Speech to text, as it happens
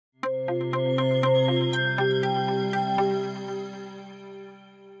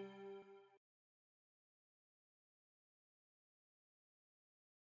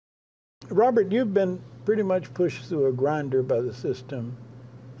Robert, you've been pretty much pushed through a grinder by the system.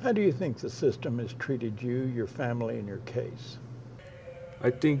 How do you think the system has treated you, your family, and your case? I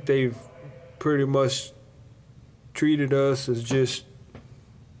think they've pretty much treated us as just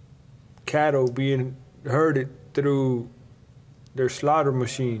cattle being herded through their slaughter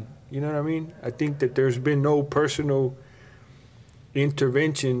machine. You know what I mean? I think that there's been no personal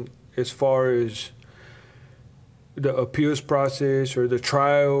intervention as far as the appeals process or the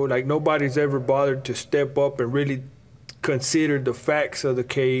trial. Like, nobody's ever bothered to step up and really consider the facts of the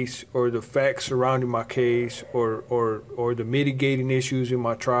case or the facts surrounding my case or the mitigating issues in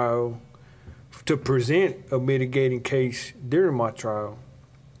my trial to present a mitigating case during my trial.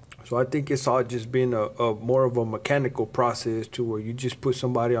 So I think it's all just been a more of a mechanical process to where you just put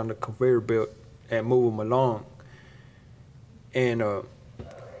somebody on the conveyor belt and move them along. And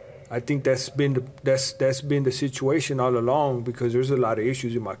I think that's been the situation all along, because there's a lot of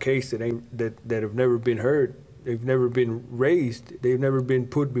issues in my case that have never been heard. They've never been raised. They've never been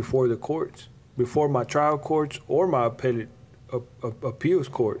put before the courts, before my trial courts or my appellate appeals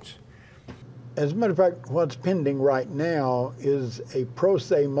courts. As a matter of fact, what's pending right now is a pro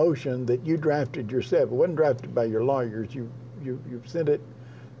se motion that you drafted yourself. It wasn't drafted by your lawyers. You sent it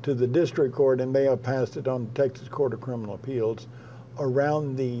to the district court, and they have passed it on the Texas Court of Criminal Appeals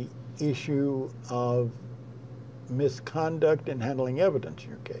around the issue of misconduct in handling evidence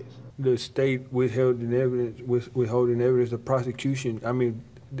in your case. The state withholding evidence, the prosecution. I mean,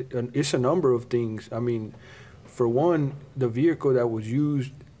 it's a number of things. I mean, for one, the vehicle that was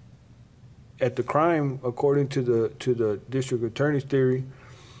used at the crime, according to the district attorney's theory,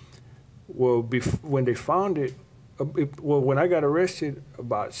 well, when they found it, when I got arrested,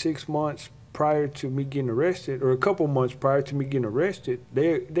 about 6 months prior to me getting arrested, or a couple months prior to me getting arrested,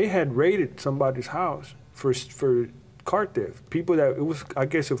 they had raided somebody's house for car theft. People that, it was, I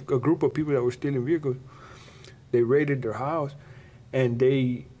guess, a group of people that were stealing vehicles. They raided their house, and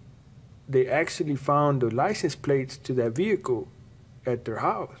they actually found the license plates to that vehicle at their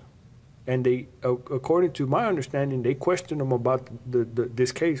house. And they, according to my understanding, they questioned them about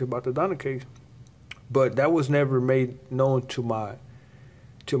this case, about the Donna case, but that was never made known to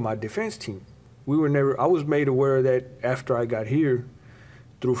my defense team. I was made aware of that after I got here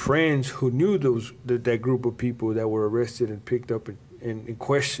through friends who knew that group of people that were arrested and picked up and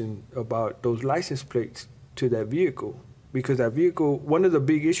questioned about those license plates to that vehicle. Because that vehicle, one of the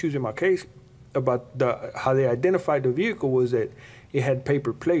big issues in my case about how they identified the vehicle was that it had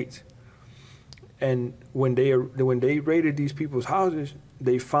paper plates. And when they raided these people's houses,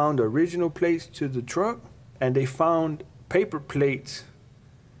 they found original plates to the truck, and they found paper plates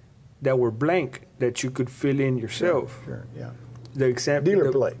that were blank that you could fill in yourself. Sure, yeah. The example,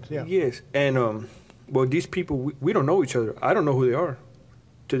 dealer plates, yeah. Yes, and well, these people, we don't know each other. I don't know who they are.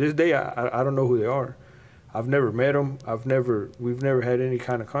 To this day, I don't know who they are. I've never met them. We've never had any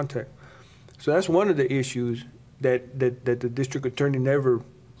kind of contact. So that's one of the issues that the district attorney never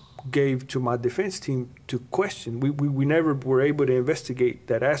gave to my defense team to question. We never were able to investigate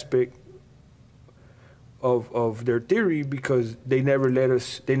that aspect of their theory because they never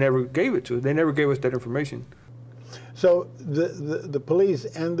gave it to us. They never gave us that information. So the police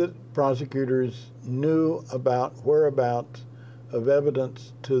and the prosecutors knew about whereabouts of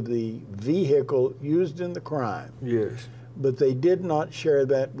evidence to the vehicle used in the crime. Yes. But they did not share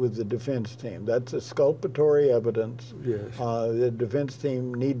that with the defense team. That's exculpatory evidence. Yes. The defense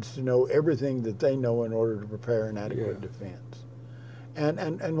team needs to know everything that they know in order to prepare an adequate defense.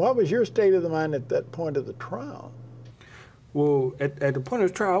 And what was your state of the mind at that point of the trial? Well, at the point of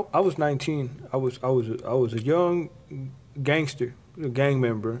the trial, I was 19. I was a young gangster, a gang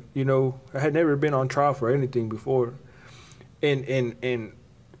member. You know, I had never been on trial for anything before, and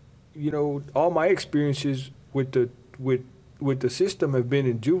you know, all my experiences with the system have been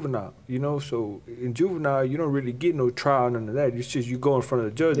in juvenile, you know. So in juvenile, you don't really get no trial, none of that. It's just you go in front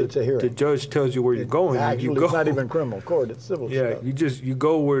of the judge. It's a hearing. The judge tells you where you're going. Actually, you go. It's not even criminal court. It's civil stuff. Yeah, you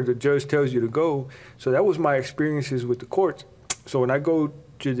go where the judge tells you to go. So that was my experiences with the courts. So when I go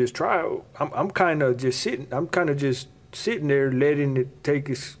to this trial, I'm kind of just sitting. I'm kind of just sitting there, letting it take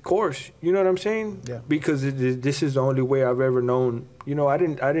its course. You know what I'm saying? Yeah. Because this is the only way I've ever known. You know, I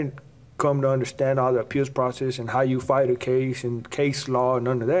didn't come to understand all the appeals process and how you fight a case and case law and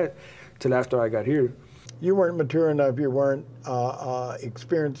none of that till after I got here. You weren't mature enough, you weren't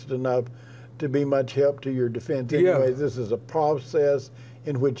experienced enough to be much help to your defense. Anyway, this is a process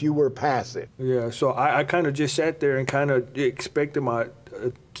in which you were passive. Yeah, so I kind of just sat there and kind of expected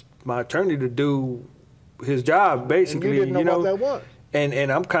my attorney to do his job, basically. And you didn't know what that was.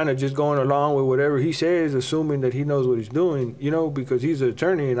 And I'm kind of just going along with whatever he says, assuming that he knows what he's doing, because he's an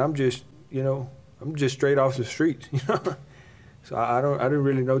attorney, and I'm just straight off the streets, So I didn't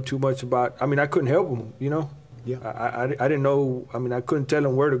really know too much about. I mean, I couldn't help him, Yeah. I didn't know. I mean, I couldn't tell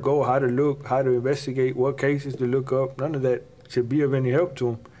him where to go, how to look, how to investigate, what cases to look up. None of that should be of any help to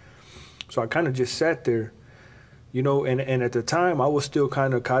him. So I kind of just sat there, and at the time I was still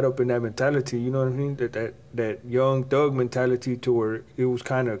kind of caught up in that mentality, you know what I mean? That young thug mentality, to where it was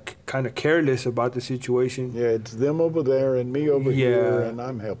kind of careless about the situation. Yeah, it's them over there and me over here, and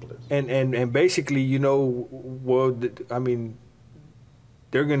I'm helpless. And basically, I mean,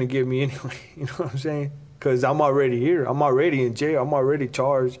 they're gonna get me anyway. You know what I'm saying? Because I'm already here. I'm already in jail. I'm already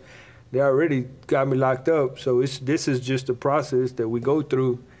charged. They already got me locked up. So this is just a process that we go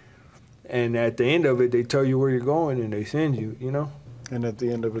through. And at the end of it, they tell you where you're going and they send you, And at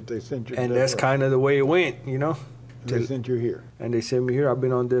the end of it, they sent you. And that's kind of the way it went, They sent you here. And they sent me here. I've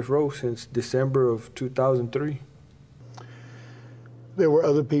been on death row since December of 2003. There were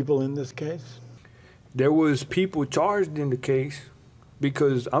other people in this case? There was people charged in the case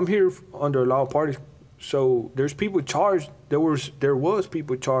because I'm here under a law party. So there's people charged. There was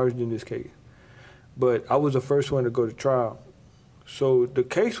people charged in this case. But I was the first one to go to trial. So the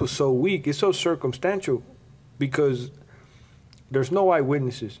case was so weak, it's so circumstantial, because there's no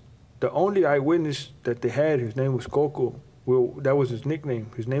eyewitnesses. The only eyewitness that they had, his name was Coco. Well, that was his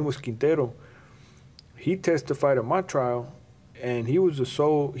nickname. His name was Quintero. He testified at my trial, and he was the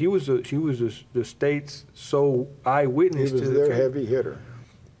state's sole eyewitness. He was their heavy hitter.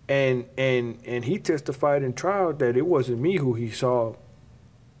 And he testified in trial that it wasn't me who he saw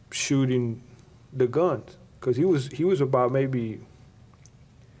shooting the guns, because he was about maybe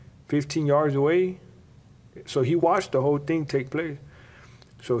 15 yards away. So he watched the whole thing take place.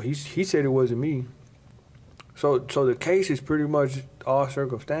 So he said it wasn't me. So the case is pretty much all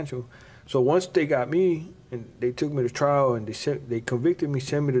circumstantial. So once they got me and they took me to trial and they convicted me,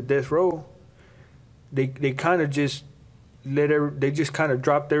 sent me to death row, they kind of just they just kind of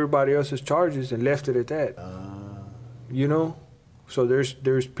dropped everybody else's charges and left it at that. So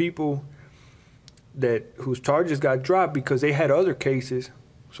there's people that whose charges got dropped because they had other cases.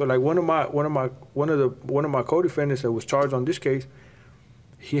 So like one of my co-defendants that was charged on this case,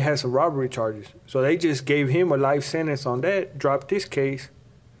 he had some robbery charges. So they just gave him a life sentence on that, dropped this case,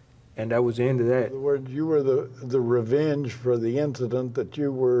 and that was the end of that. In other words, you were the revenge for the incident that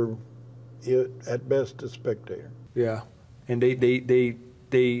you were at best a spectator. Yeah, and they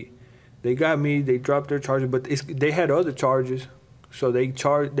got me. They dropped their charges, but they had other charges, so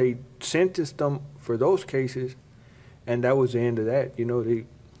they sentenced them for those cases, and that was the end of that.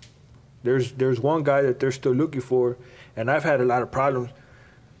 There's one guy that they're still looking for, and I've had a lot of problems.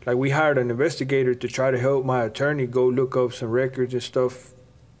 Like, we hired an investigator to try to help my attorney go look up some records and stuff,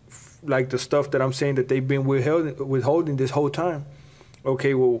 like the stuff that I'm saying that they've been withholding this whole time.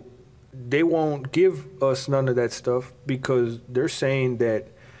 Okay, well, they won't give us none of that stuff because they're saying that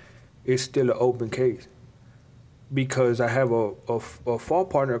it's still an open case. Because I have a fall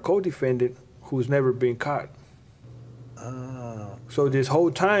partner, a co-defendant, who's never been caught. So this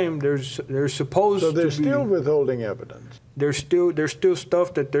whole time, there's supposed to be... So they're still withholding evidence. There's still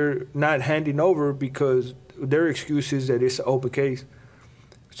stuff that they're not handing over because their excuse is that it's an open case.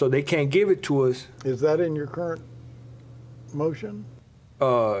 So they can't give it to us. Is that in your current motion?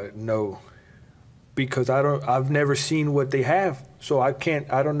 No. Because I've never seen what they have. So I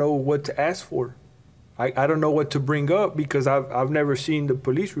don't know what to ask for. I don't know what to bring up because I've never seen the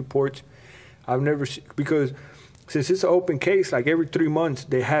police reports. Because since it's an open case, like every 3 months,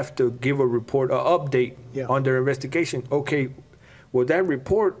 they have to give a report, an update on their investigation. Okay, well, that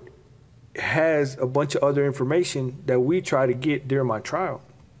report has a bunch of other information that we try to get during my trial.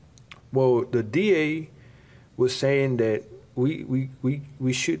 Well, the DA was saying that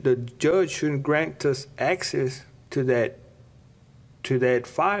the judge shouldn't grant us access to that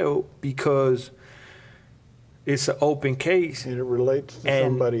file because it's an open case. And it relates to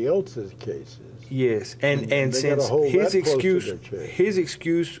somebody else's cases. Yes, and since his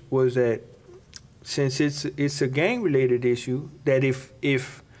excuse was that since it's a gang-related issue, that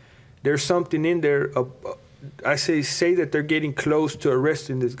if there's something in there, I say that they're getting close to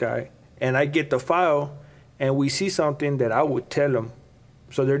arresting this guy, and I get the file, and we see something that I would tell them,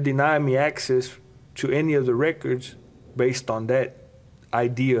 so they're denying me access to any of the records based on that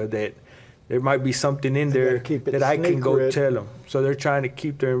idea that there might be something in there that I can go tell them. So they're trying to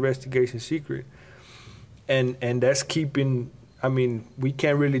keep their investigation secret. And that's keeping, I mean, we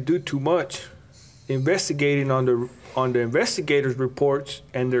can't really do too much investigating on the investigators' reports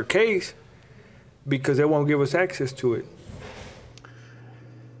and their case because they won't give us access to it.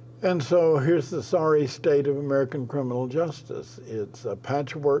 And so here's the sorry state of American criminal justice. It's a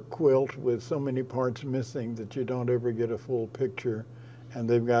patchwork quilt with so many parts missing that you don't ever get a full picture, and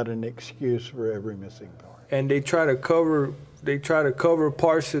they've got an excuse for every missing part. And they try to cover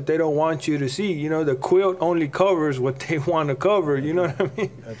parts that they don't want you to see. You know, the quilt only covers what they want to cover, you know what I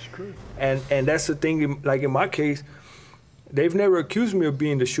mean? That's true. And that's the thing, like in my case, they've never accused me of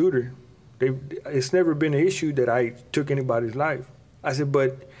being the shooter. It's never been an issue that I took anybody's life. I said,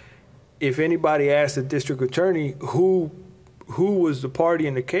 but if anybody asked the district attorney who was the party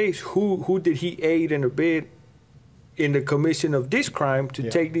in the case, who did he aid and abet in the commission of this crime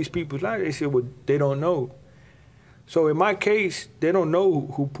to take these people's lives, they said, well, they don't know. So in my case, they don't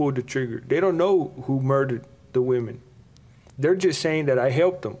know who pulled the trigger. They don't know who murdered the women. They're just saying that I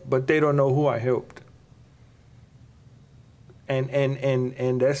helped them, but they don't know who I helped. And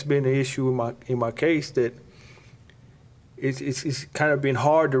that's been an issue in my case, that it's kind of been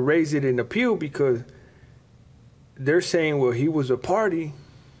hard to raise it in appeal because they're saying, well, he was a party.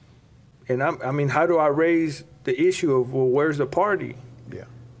 And I mean, how do I raise the issue of, well, where's the party? Yeah.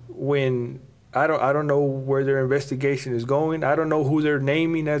 When I don't know where their investigation is going. I don't know who they're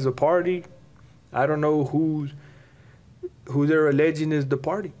naming as a party. I don't know who they're alleging is the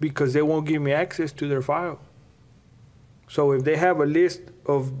party because they won't give me access to their file. So if they have a list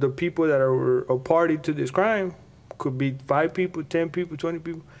of the people that are a party to this crime, could be 5 people, 10 people, 20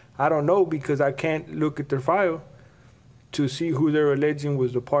 people. I don't know because I can't look at their file to see who they're alleging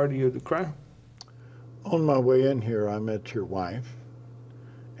was the party of the crime. On my way in here, I met your wife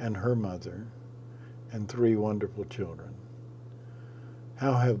and her mother and 3 wonderful children.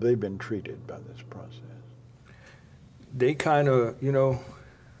 How have they been treated by this process? They kind of, you know,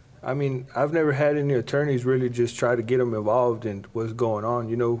 I mean, I've never had any attorneys really just try to get them involved in what's going on.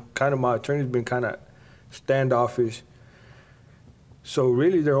 You know, kind of my attorney's been kind of standoffish. So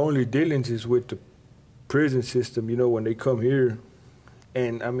really their only dealings is with the prison system, you know, when they come here.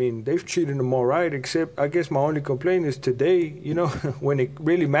 And I mean, they've treated them all right, except I guess my only complaint is today, you know, when it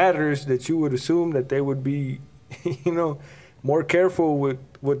really matters, that you would assume that they would be, you know, more careful with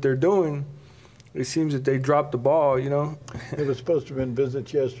what they're doing. It seems that they dropped the ball, you know. There was supposed to have been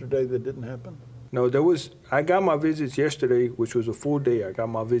visits yesterday that didn't happen? No, I got my visits yesterday, which was a full day. I got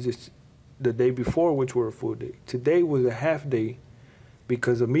my visits the day before, which were a full day. Today was a half day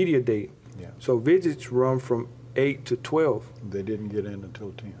because of media day. Yeah. So visits run from 8 to 12. They didn't get in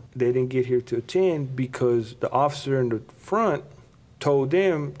until 10. They didn't get here till 10 because the officer in the front told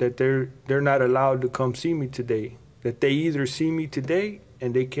them that they're not allowed to come see me today. That they either see me today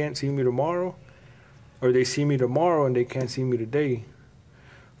and they can't see me tomorrow, or they see me tomorrow and they can't see me today.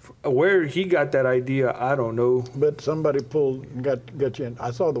 Where he got that idea, I don't know. But somebody got you in.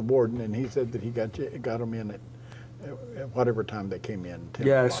 I saw the warden, and he said that he got them in at whatever time they came in.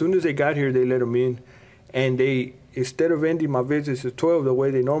 Yeah, as soon as they got here, they let them in. And they, instead of ending my visits at 12 the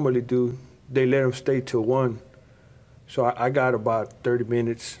way they normally do, they let them stay till 1. So I got about 30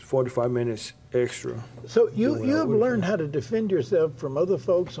 minutes, 45 minutes extra. So you have learned how to defend yourself from other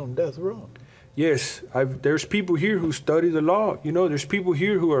folks on death row? Yes, there's people here who study the law. You know, there's people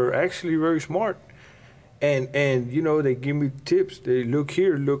here who are actually very smart. And you know, they give me tips. They look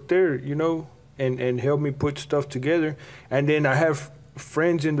here, look there, you know, and help me put stuff together. And then I have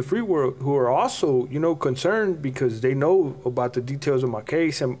friends in the free world who are also, you know, concerned because they know about the details of my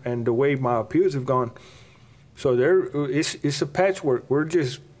case and the way my appeals have gone. So it's a patchwork. We're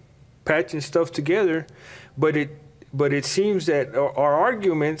just patching stuff together, but it seems that our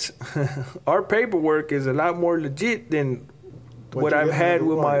arguments, our paperwork is a lot more legit than what I've had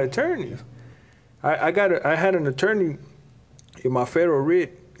with my attorneys. I had an attorney in my federal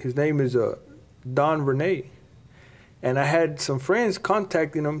writ. His name is Don Renee. And I had some friends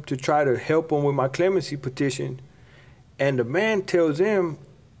contacting him to try to help him with my clemency petition. And the man tells them,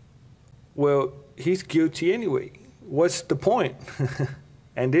 well, he's guilty anyway. What's the point?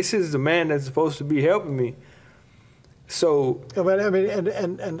 And this is the man that's supposed to be helping me. So, but I mean,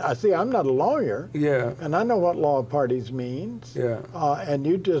 and I see, I'm not a lawyer. Yeah. And I know what law of parties means. Yeah. And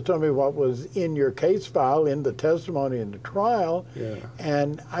you just told me what was in your case file, in the testimony in the trial. Yeah.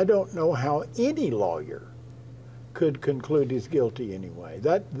 And I don't know how any lawyer could conclude he's guilty anyway.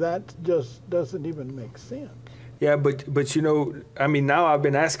 That just doesn't even make sense. Yeah, but you know, I mean, now I've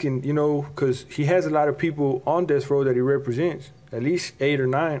been asking, you know, because he has a lot of people on death row that he represents, at least 8 or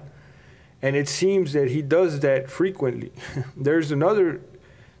 9. And it seems that he does that frequently. There's another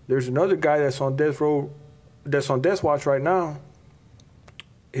guy that's on death row, that's on death watch right now.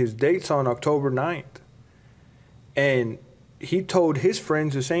 his date's on October 9th. And he told his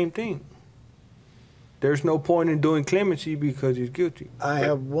friends the same thing. There's no point in doing clemency because he's guilty. I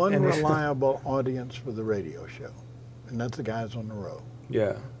have one reliable audience for the radio show, and that's the guys on the road.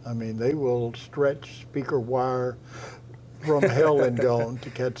 Yeah. I mean, they will stretch speaker wire from hell and gone to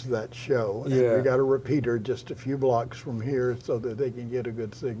catch that show. And Yeah. we got a repeater just a few blocks from here so that they can get a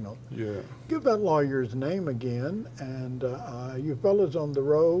good signal. Yeah. Give that lawyer's name again, and you fellas on the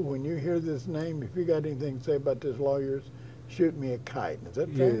road, when you hear this name, if you got anything to say about this lawyer's, shoot me a kite. Is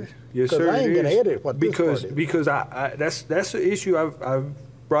that fair? Yes, sir. Because I ain't gonna edit what this part is. Because that's the issue I've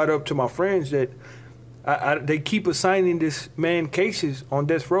brought up to my friends, that they keep assigning this man cases on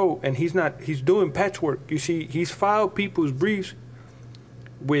death row, and he's doing patchwork. You see, he's filed people's briefs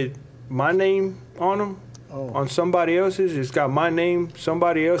with my name on them. Oh. On somebody else's, it's got my name,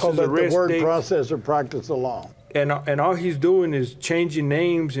 somebody else's Call that arrest the word date. processor practice the law. And all he's doing is changing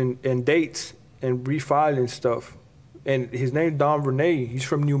names and dates and refiling stuff. And his name's Don Vernay. He's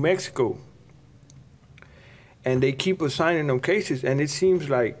from New Mexico. And they keep assigning them cases, and it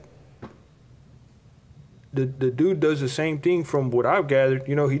seems like the dude does the same thing from what I've gathered.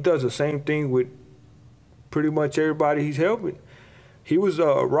 You know, he does the same thing with pretty much everybody he's helping. He was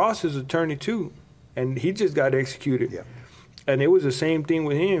Ross's attorney too, and he just got executed. Yeah. And it was the same thing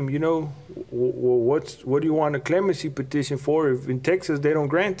with him. You know, well, what do you want a clemency petition for if in Texas they don't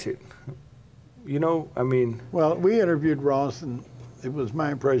grant it? You know, I mean. Well, we interviewed Ross, and it was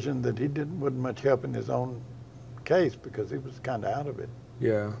my impression that he wasn't much help in his own case because he was kind of out of it.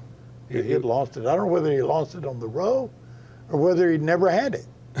 Yeah. He had lost it. I don't know whether he lost it on the road or whether he never had it.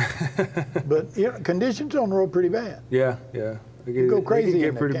 But you know, conditions on the road pretty bad. Yeah, yeah. You go crazy. They can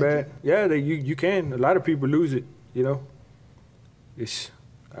in get pretty there, bad. Yeah, you can. A lot of people lose it. You know.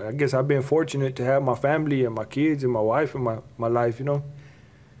 I guess I've been fortunate to have my family and my kids and my wife in my life. You know.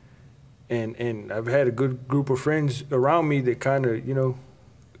 And I've had a good group of friends around me that kind of, you know,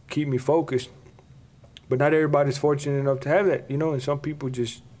 keep me focused. But not everybody's fortunate enough to have that, you know, and some people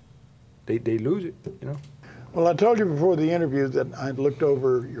just, they lose it, you know. Well, I told you before the interview that I'd looked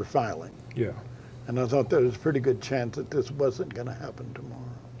over your filing. Yeah. And I thought there was a pretty good chance that this wasn't going to happen tomorrow.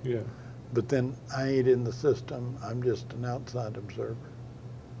 Yeah. But then I ain't in the system. I'm just an outside observer.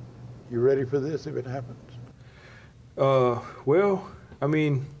 You ready for this if it happens? Well, I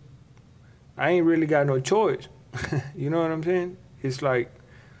mean, I ain't really got no choice. You know what I'm saying? It's like,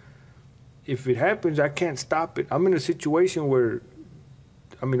 if it happens, I can't stop it. I'm in a situation where,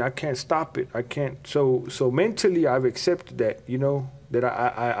 I mean, I can't stop it. I can't. So mentally, I've accepted that, you know, that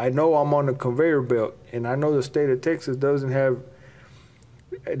I know I'm on a conveyor belt, and I know the state of Texas doesn't have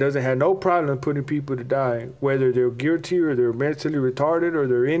no problem putting people to die, whether they're guilty or they're mentally retarded or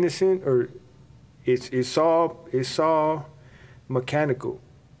they're innocent, or it's all mechanical.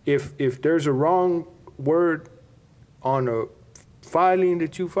 If there's a wrong word on a filing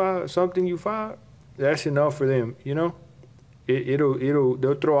that you file, something you file, that's enough for them, you know?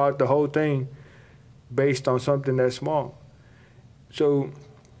 They'll throw out the whole thing based on something that small. So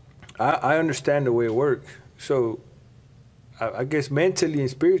I understand the way it works. So I guess mentally and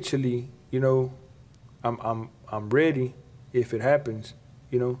spiritually, you know, I'm ready if it happens,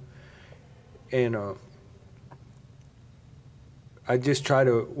 you know? And I just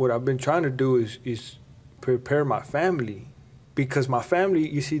what I've been trying to do is prepare my family, because my family,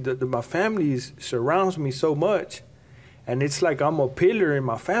 you see, my family surrounds me so much, and it's like I'm a pillar in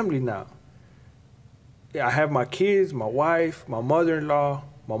my family now. I have my kids, my wife, my mother-in-law,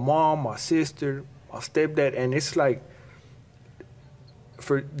 my mom, my sister, my stepdad, and it's like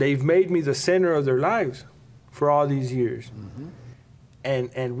they've made me the center of their lives for all these years. Mm-hmm.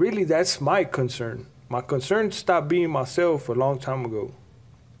 And really that's my concern. My concern stopped being myself a long time ago,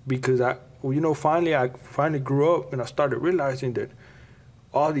 because I finally grew up and I started realizing that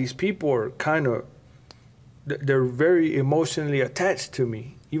all these people are they're very emotionally attached to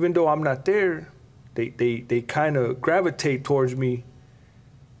me. Even though I'm not there, they kind of gravitate towards me.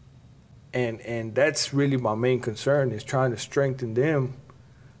 And that's really my main concern, is trying to strengthen them,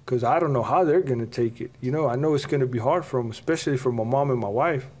 because I don't know how they're going to take it. You know, I know it's going to be hard for them, especially for my mom and my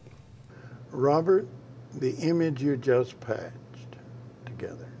wife. Robert, the image you just patched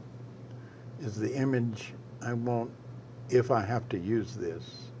together is the image I want, if I have to use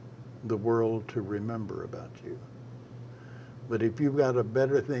this, the world to remember about you. But if you've got a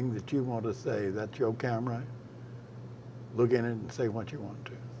better thing that you want to say, that's your camera, look in it and say what you want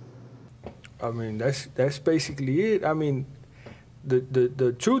to. I mean, that's basically it. I mean,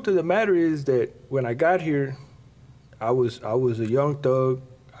 the truth of the matter is that when I got here, I was a young thug.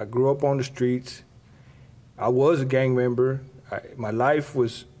 I grew up on the streets. I was a gang member. My life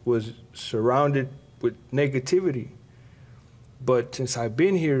was surrounded with negativity. But since I've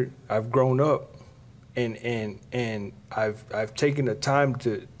been here, I've grown up, and I've taken the time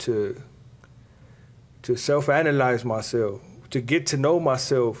to self-analyze myself, to get to know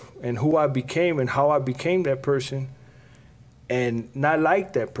myself and who I became and how I became that person, and not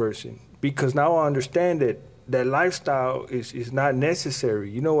like that person, because now I understand that lifestyle is not necessary.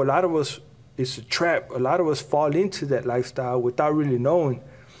 You know, a lot of us, it's a trap. A lot of us fall into that lifestyle without really knowing.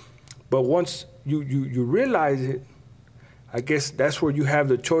 But once you realize it, I guess that's where you have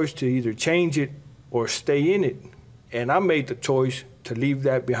the choice to either change it or stay in it. And I made the choice to leave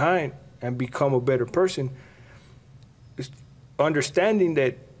that behind and become a better person. It's understanding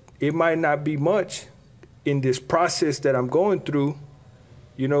that it might not be much in this process that I'm going through.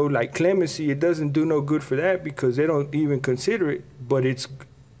 You know, like clemency, it doesn't do no good for that because they don't even consider it. But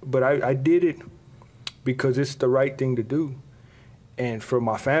I did it because it's the right thing to do, and for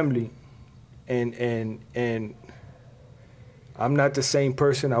my family, and I'm not the same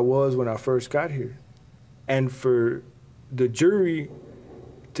person I was when I first got here. And for the jury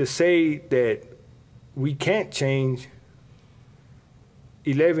to say that we can't change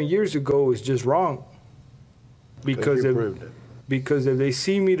 11 years ago is just wrong. Because if they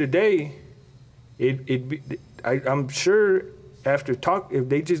see me today, I'm sure if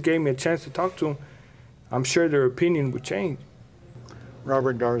they just gave me a chance to talk to them, I'm sure their opinion would change.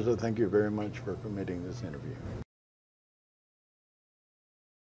 Robert Garza, thank you very much for permitting this interview.